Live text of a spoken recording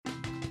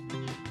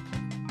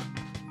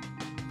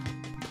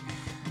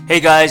Hey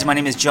guys, my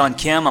name is John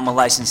Kim. I'm a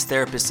licensed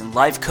therapist and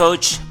life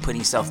coach,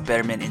 putting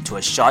self-betterment into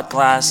a shot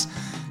glass.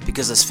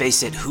 Because let's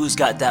face it, who's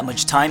got that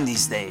much time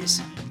these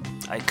days?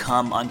 I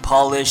come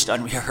unpolished,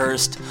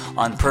 unrehearsed,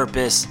 on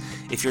purpose.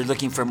 If you're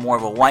looking for more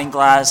of a wine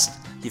glass,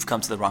 you've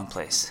come to the wrong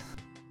place.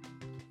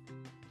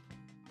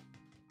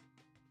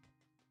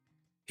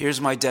 Here's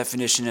my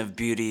definition of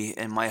beauty,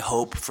 and my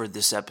hope for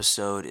this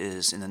episode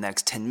is in the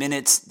next 10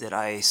 minutes that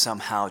I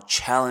somehow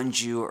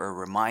challenge you or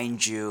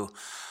remind you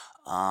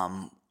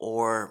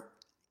or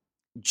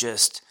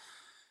just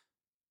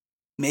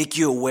make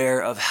you aware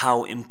of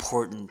how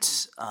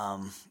important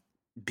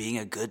being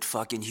a good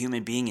fucking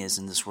human being is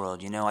in this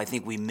world. You know, I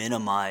think we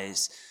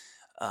minimize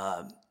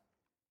that.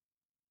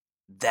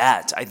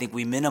 I think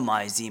we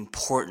minimize the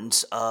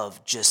importance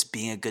of just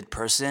being a good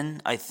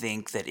person. I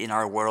think that in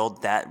our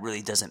world, that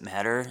really doesn't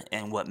matter.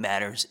 And what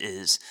matters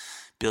is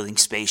building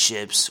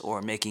spaceships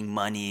or making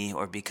money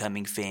or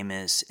becoming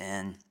famous.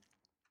 And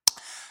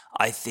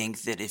I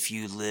think that if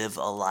you live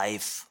a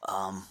life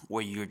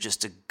where you're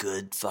just a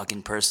good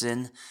fucking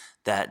person,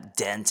 that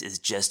dent is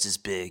just as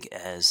big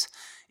as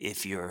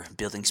if you're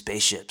building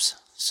spaceships.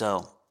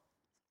 So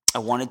I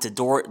wanted the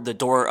door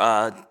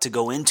to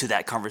go into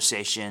that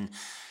conversation.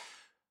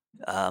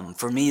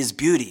 For me is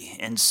beauty,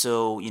 and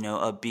so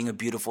being a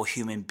beautiful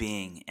human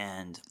being.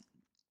 And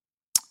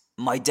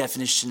my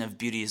definition of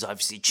beauty has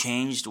obviously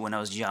changed. When I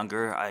was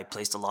younger, I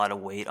placed a lot of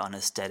weight on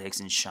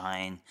aesthetics and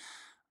shine.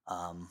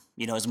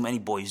 As many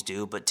boys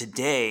do. But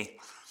today,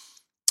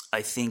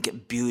 I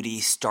think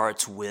beauty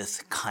starts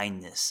with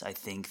kindness. I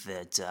think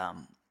that,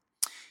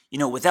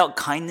 without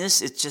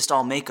kindness, it's just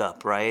all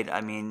makeup, right?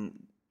 I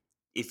mean,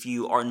 if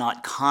you are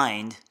not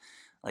kind,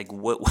 like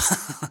what,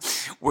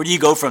 where do you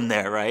go from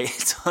there,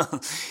 right?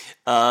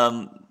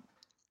 I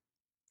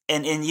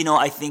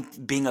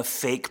think being a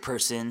fake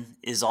person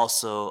is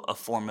also a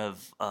form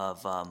of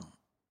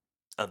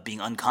being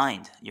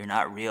unkind. You're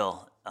not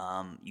real.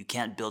 You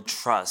can't build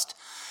trust.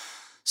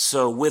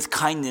 So with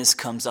kindness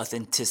comes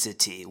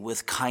authenticity.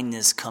 With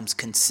kindness comes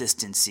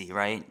consistency,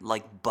 right?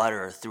 Like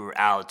butter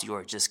throughout, you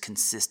are just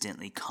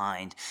consistently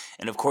kind.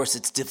 And of course,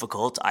 it's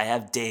difficult. I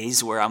have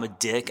days where I'm a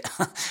dick,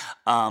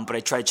 but I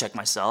try to check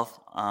myself.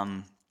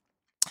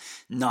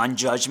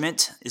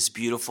 Non-judgment is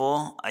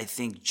beautiful. I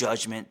think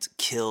judgment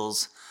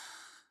kills.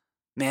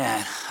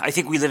 Man, I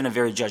think we live in a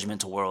very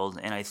judgmental world,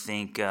 and I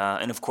think,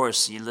 and of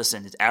course, you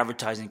listen, it's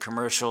advertising,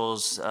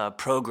 commercials,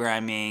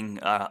 programming,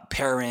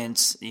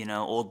 parents,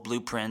 old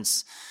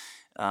blueprints.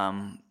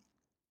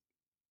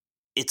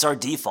 It's our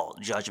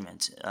default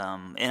judgment,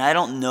 and I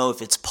don't know if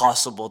it's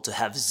possible to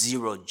have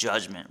zero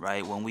judgment.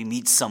 Right? When we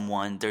meet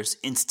someone, there's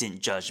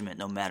instant judgment,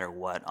 no matter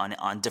what,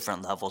 on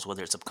different levels,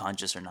 whether it's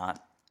subconscious or not.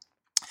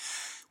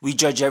 We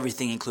judge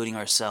everything, including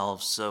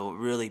ourselves. So,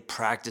 really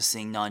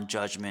practicing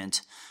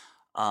non-judgment.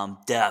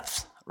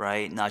 Depth,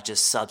 right? Not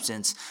just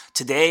substance.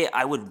 Today,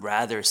 I would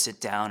rather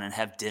sit down and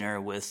have dinner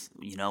with,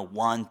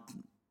 1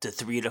 to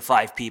 3 to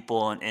 5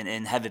 people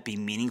and have it be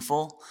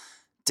meaningful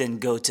than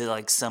go to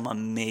like some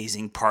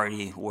amazing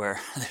party where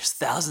there's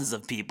thousands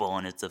of people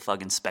and it's a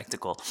fucking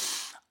spectacle.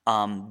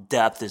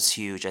 Depth is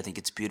huge. I think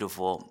it's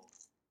beautiful.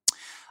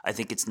 I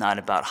think it's not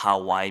about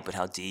how wide, but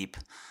how deep.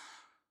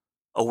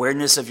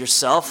 Awareness of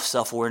yourself,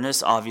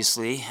 self-awareness,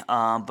 obviously,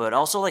 but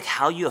also like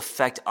how you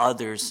affect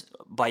others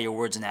by your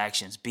words and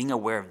actions. Being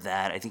aware of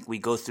that. I think we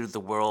go through the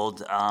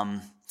world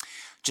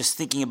just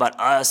thinking about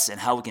us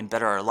and how we can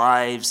better our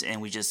lives, and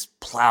we just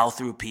plow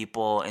through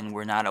people, and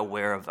we're not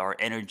aware of our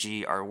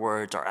energy, our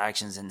words, our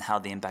actions, and how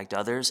they impact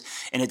others.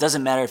 And it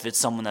doesn't matter if it's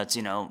someone that's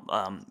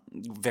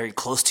very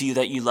close to you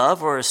that you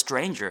love, or a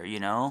stranger.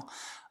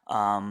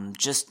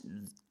 Just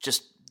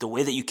the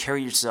way that you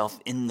carry yourself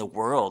in the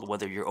world,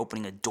 whether you're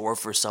opening a door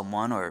for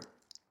someone or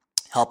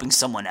helping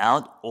someone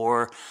out,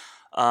 or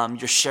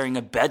you're sharing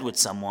a bed with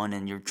someone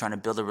and you're trying to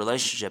build a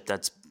relationship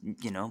that's,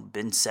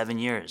 been 7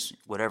 years,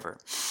 whatever.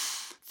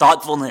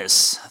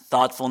 Thoughtfulness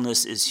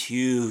is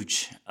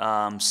huge.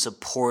 Being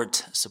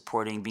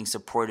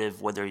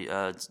supportive,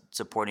 whether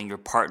supporting your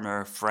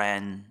partner,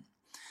 friend,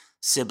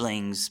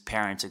 siblings,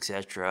 parents,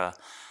 etc.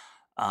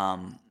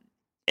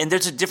 And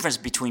there's a difference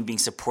between being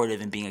supportive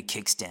and being a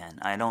kickstand.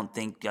 I don't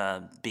think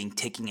being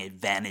taken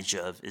advantage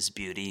of is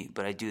beauty,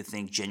 but I do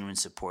think genuine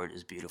support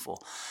is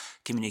beautiful.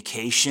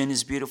 Communication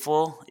is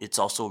beautiful. It's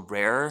also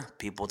rare.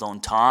 People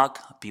don't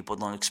talk. People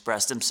don't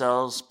express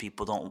themselves.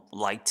 People don't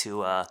like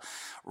to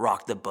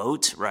rock the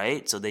boat,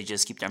 right? So they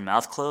just keep their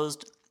mouth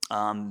closed.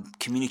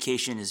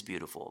 Communication is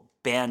beautiful.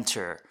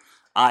 Banter,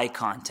 eye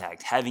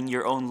contact, having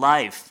your own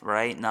life,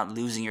 right? Not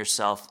losing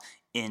yourself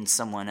in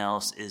someone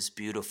else is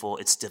beautiful.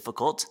 It's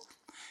difficult.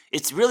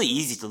 It's really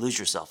easy to lose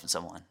yourself in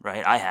someone,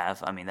 right? I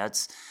have. I mean,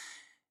 that's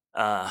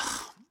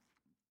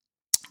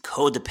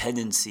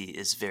codependency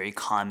is very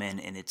common,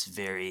 and it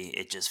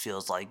just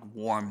feels like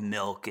warm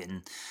milk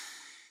and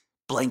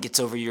blankets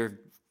over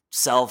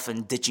yourself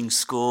and ditching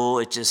school.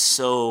 It just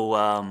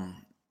it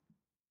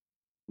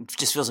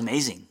just feels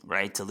amazing,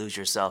 right? To lose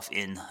yourself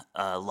in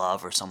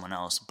love or someone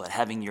else. But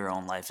having your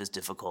own life is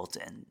difficult,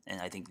 and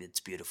I think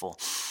it's beautiful.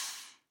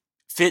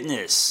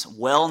 Fitness,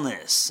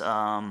 wellness,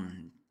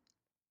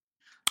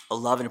 a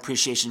love and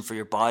appreciation for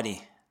your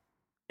body,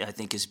 I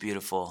think is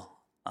beautiful.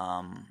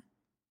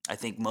 I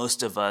think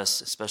most of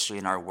us, especially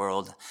in our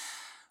world,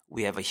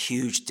 we have a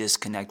huge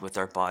disconnect with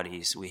our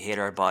bodies. We hate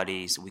our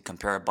bodies. We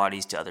compare our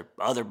bodies to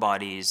other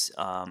bodies,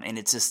 and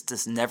it's just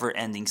this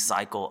never-ending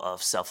cycle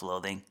of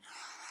self-loathing.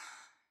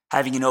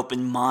 Having an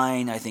open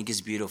mind, I think,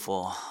 is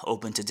beautiful,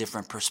 open to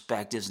different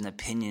perspectives and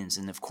opinions.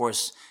 And of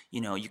course,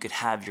 you could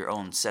have your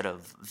own set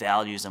of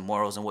values and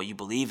morals and what you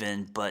believe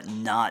in, but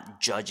not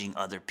judging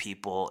other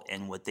people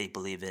and what they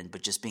believe in,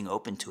 but just being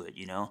open to it,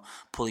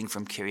 pulling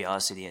from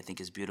curiosity, I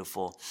think, is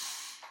beautiful.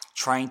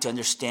 Trying to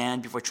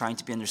understand before trying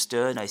to be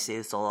understood. I say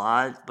this a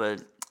lot,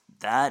 but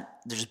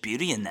there's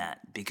beauty in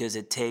that because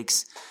it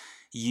takes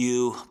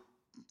you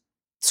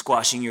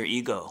squashing your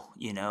ego.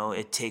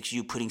 It takes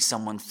you putting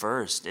someone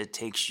first. It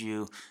takes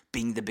you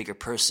being the bigger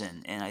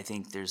person, and I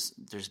think there's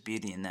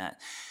beauty in that.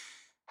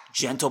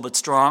 Gentle but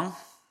strong.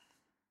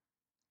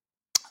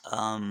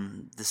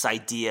 This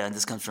idea, and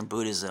this comes from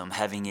Buddhism,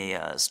 having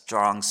a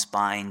strong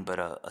spine but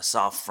a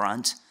soft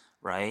front,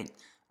 right?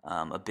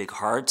 A big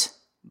heart,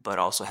 but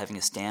also having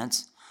a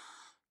stance.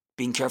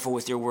 Being careful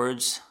with your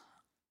words.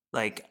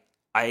 Like,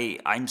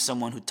 I'm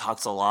someone who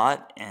talks a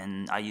lot,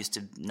 and I used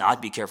to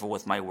not be careful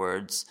with my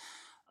words.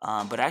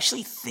 But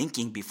actually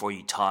thinking before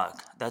you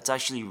talk, that's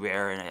actually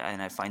rare,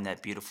 and I find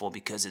that beautiful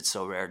because it's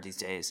so rare these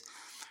days.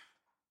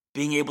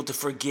 Being able to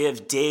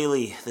forgive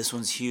daily. This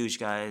one's huge,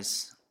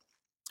 guys.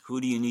 Who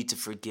do you need to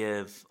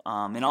forgive?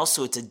 And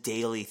also, it's a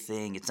daily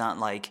thing. It's not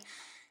like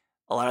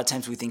a lot of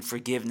times we think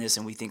forgiveness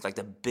and we think like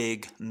the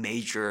big,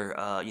 major,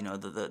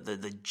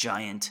 the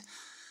giant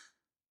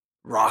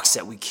rocks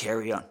that we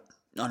carry on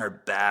our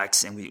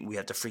backs, and we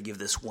have to forgive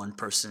this one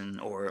person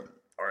or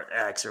our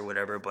ex or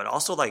whatever. But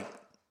also, like,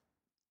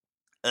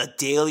 a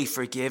daily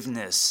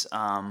forgiveness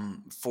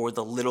for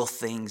the little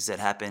things that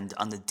happened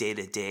on the day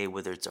to day,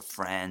 whether it's a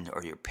friend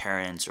or your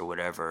parents or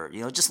whatever,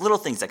 just little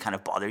things that kind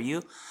of bother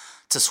you,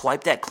 to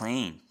swipe that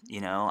clean.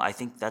 I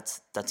think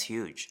that's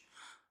huge.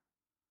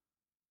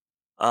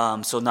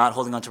 So not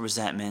holding on to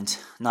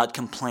resentment, not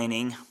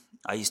complaining.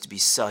 I used to be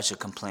such a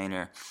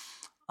complainer.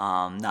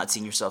 Not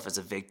seeing yourself as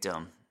a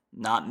victim,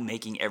 not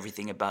making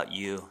everything about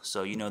you.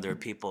 So, there are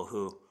people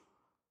who,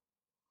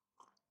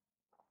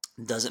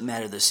 it doesn't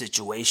matter the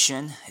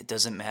situation, it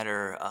doesn't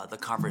matter the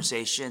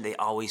conversation, they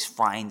always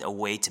find a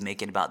way to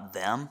make it about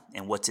them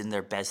and what's in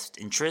their best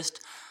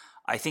interest.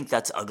 I think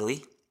that's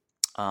ugly.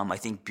 I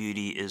think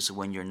beauty is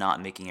when you're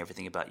not making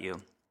everything about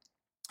you.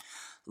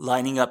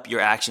 Lining up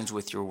your actions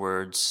with your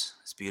words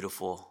is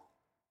beautiful.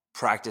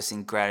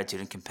 Practicing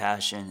gratitude and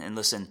compassion. And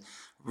listen,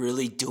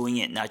 really doing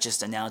it, not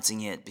just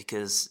announcing it,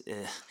 because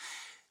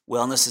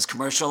wellness is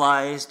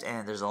commercialized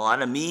and there's a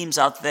lot of memes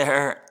out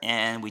there,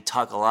 and we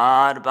talk a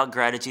lot about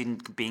gratitude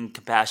and being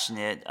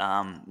compassionate.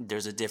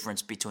 There's a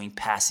difference between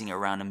passing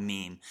around a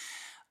meme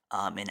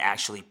and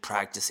actually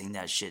practicing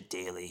that shit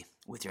daily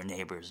with your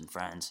neighbors and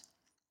friends.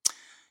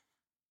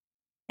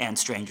 And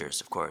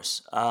strangers, of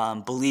course.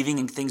 Believing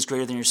in things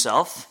greater than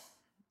yourself,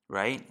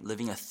 right?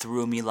 Living a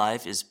through-me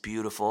life is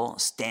beautiful.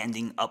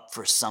 Standing up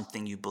for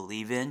something you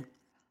believe in.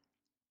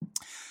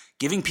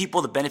 Giving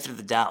people the benefit of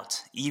the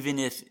doubt, even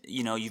if,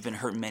 you've been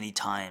hurt many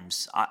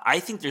times. I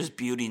think there's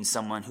beauty in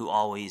someone who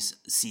always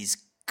sees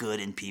good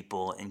in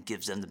people and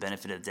gives them the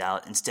benefit of the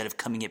doubt, instead of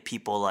coming at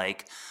people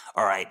like,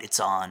 all right,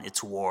 it's on,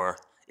 it's war,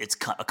 it's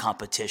a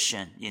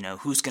competition,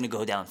 who's going to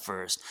go down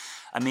first?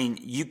 I mean,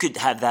 you could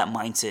have that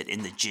mindset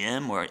in the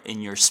gym or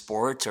in your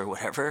sport or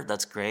whatever.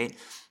 That's great.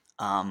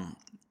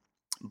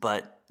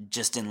 But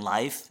just in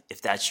life,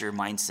 if that's your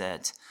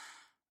mindset,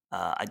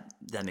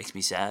 that makes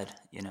me sad,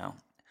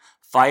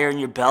 Fire in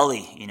your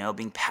belly,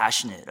 being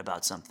passionate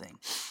about something.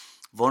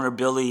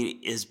 Vulnerability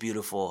is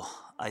beautiful.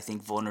 I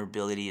think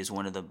vulnerability is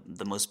one of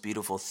the most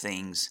beautiful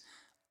things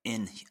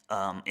in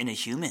a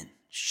human.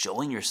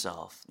 Showing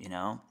yourself,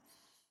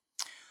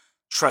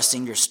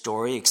 Trusting your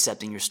story,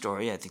 accepting your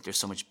story. I think there's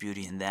so much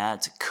beauty in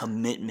that.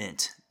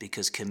 Commitment,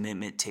 because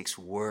commitment takes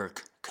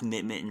work.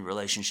 Commitment in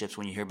relationships,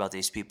 when you hear about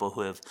these people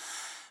who have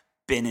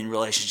been in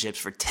relationships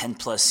for 10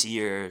 plus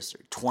years or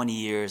 20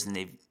 years, and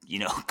they've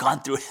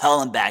gone through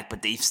hell and back,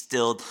 but they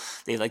still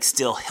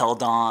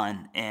held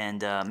on,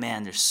 and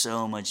man, there's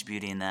so much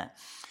beauty in that.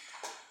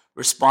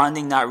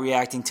 Responding, not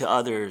reacting to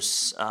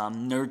others,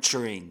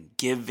 nurturing,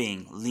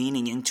 giving,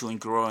 leaning into and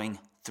growing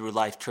through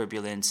life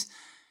turbulence,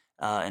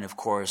 and of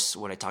course,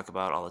 what I talk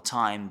about all the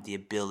time, the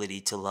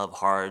ability to love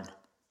hard.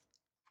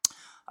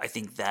 I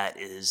think that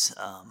is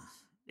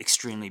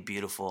extremely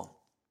beautiful.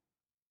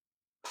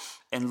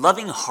 And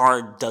loving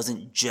hard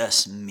doesn't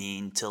just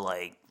mean to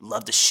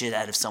love the shit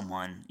out of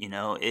someone,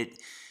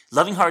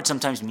 loving hard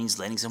sometimes means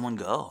letting someone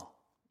go,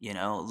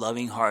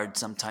 loving hard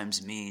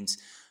sometimes means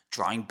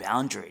drawing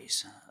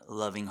boundaries.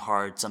 Loving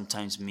hard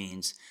sometimes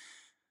means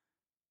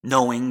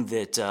knowing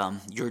that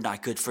you're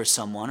not good for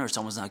someone or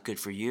someone's not good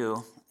for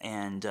you,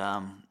 and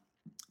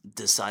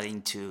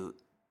deciding to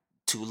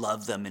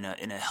love them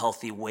in a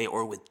healthy way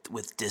or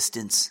with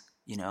distance,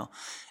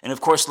 And of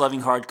course,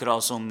 loving hard could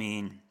also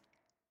mean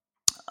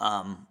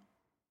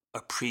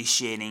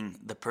appreciating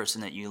the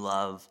person that you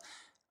love,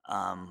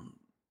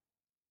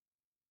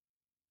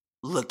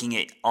 looking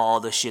at all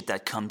the shit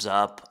that comes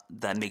up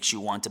that makes you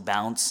want to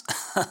bounce.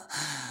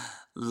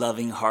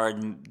 Loving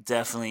hard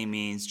definitely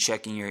means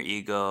checking your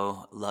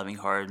ego. Loving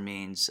hard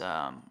means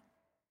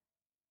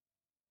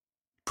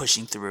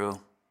pushing through,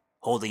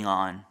 holding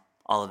on,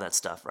 all of that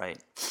stuff, right?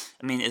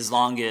 I mean, as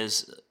long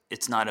as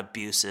it's not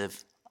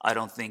abusive, I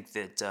don't think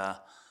that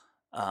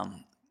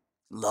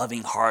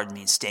loving hard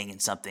means staying in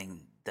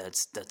something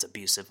that's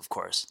abusive, of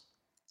course.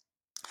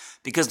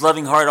 Because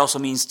loving hard also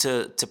means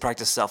to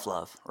practice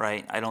self-love,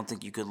 right? I don't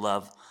think you could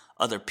love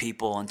other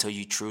people until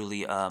you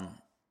truly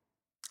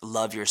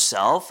love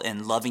yourself.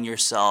 And loving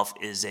yourself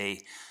is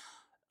it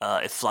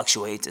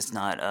fluctuates. It's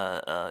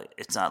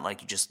not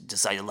like you just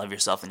decide to love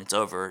yourself and it's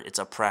over. It's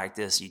a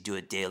practice. You do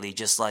it daily,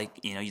 just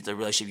like the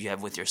relationship you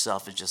have with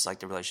yourself is just like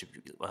the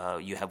relationship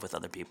you have with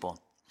other people.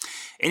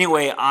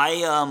 Anyway,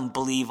 I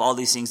believe all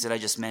these things that I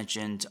just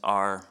mentioned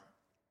are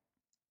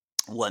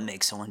what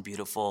makes someone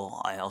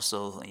beautiful. I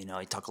also,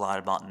 I talk a lot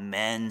about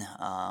men,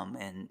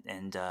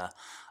 and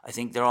I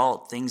think they're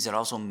all things that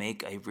also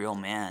make a real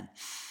man.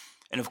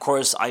 And of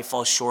course, I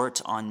fall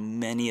short on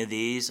many of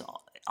these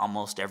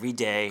almost every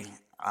day.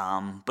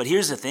 But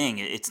here's the thing: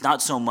 it's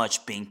not so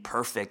much being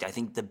perfect. I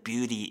think the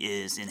beauty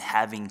is in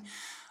having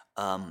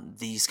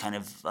these kind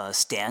of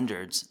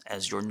standards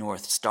as your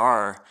North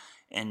Star.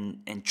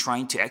 And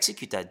trying to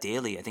execute that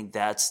daily. I think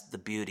that's the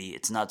beauty.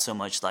 It's not so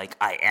much like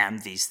I am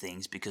these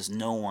things, because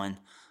no one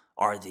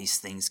are these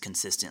things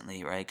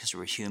consistently, right? Because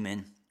we're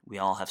human. We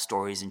all have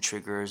stories and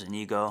triggers and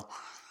ego.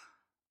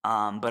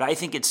 But I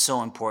think it's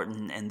so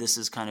important, and this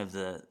is kind of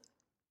the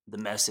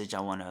message I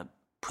want to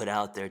put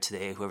out there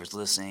today, whoever's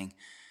listening.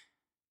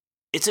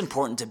 It's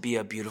important to be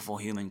a beautiful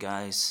human,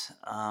 guys.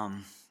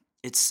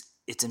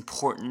 It's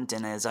important,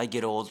 and as I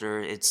get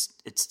older, it's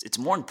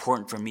more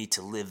important for me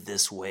to live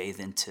this way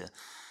than to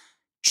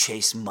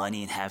chase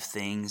money and have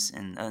things.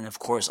 And of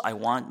course, I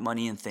want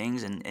money and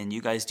things, and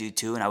you guys do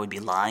too. And I would be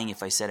lying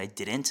if I said I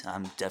didn't.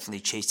 I'm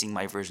definitely chasing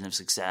my version of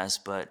success,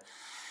 but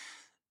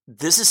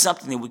this is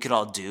something that we could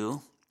all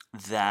do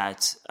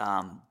that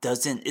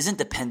isn't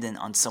dependent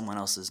on someone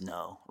else's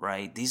no,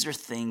 right? These are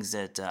things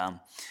that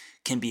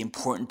can be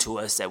important to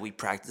us that we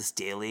practice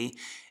daily,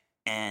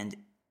 and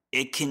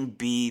it can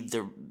be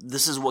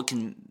this is what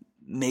can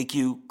make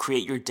you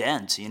create your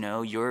dent.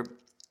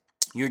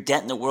 Your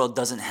dent in the world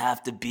doesn't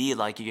have to be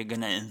like you're going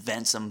to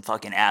invent some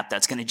fucking app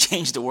that's going to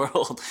change the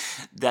world.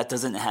 That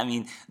doesn't,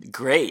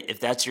 great.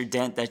 If that's your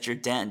dent, that's your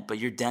dent. But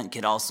your dent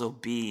can also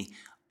be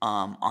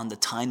on the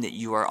time that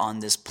you are on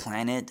this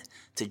planet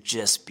to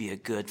just be a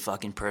good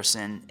fucking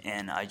person.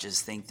 And I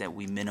just think that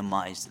we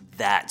minimize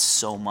that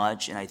so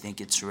much, and I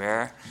think it's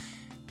rare.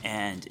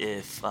 And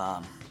if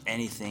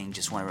anything,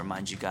 just want to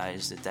remind you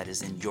guys that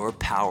is in your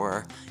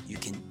power. You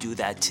can do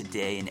that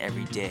today and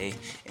every day,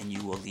 and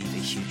you will leave a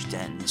huge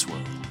dent in this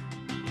world.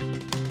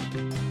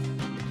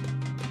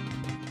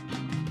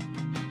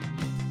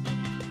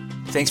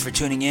 Thanks for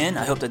tuning in.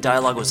 I hope the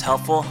dialogue was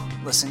helpful.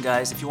 Listen,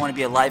 guys, if you want to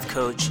be a life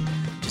coach,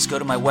 just go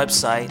to my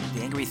website,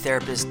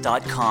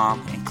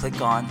 theangrytherapist.com, and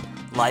click on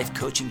Life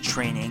Coaching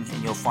Training,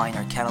 and you'll find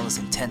our Catalyst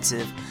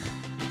Intensive.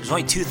 There's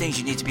only two things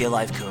you need to be a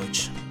life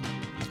coach: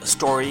 a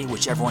story,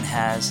 which everyone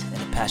has,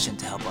 and a passion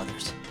to help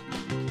others.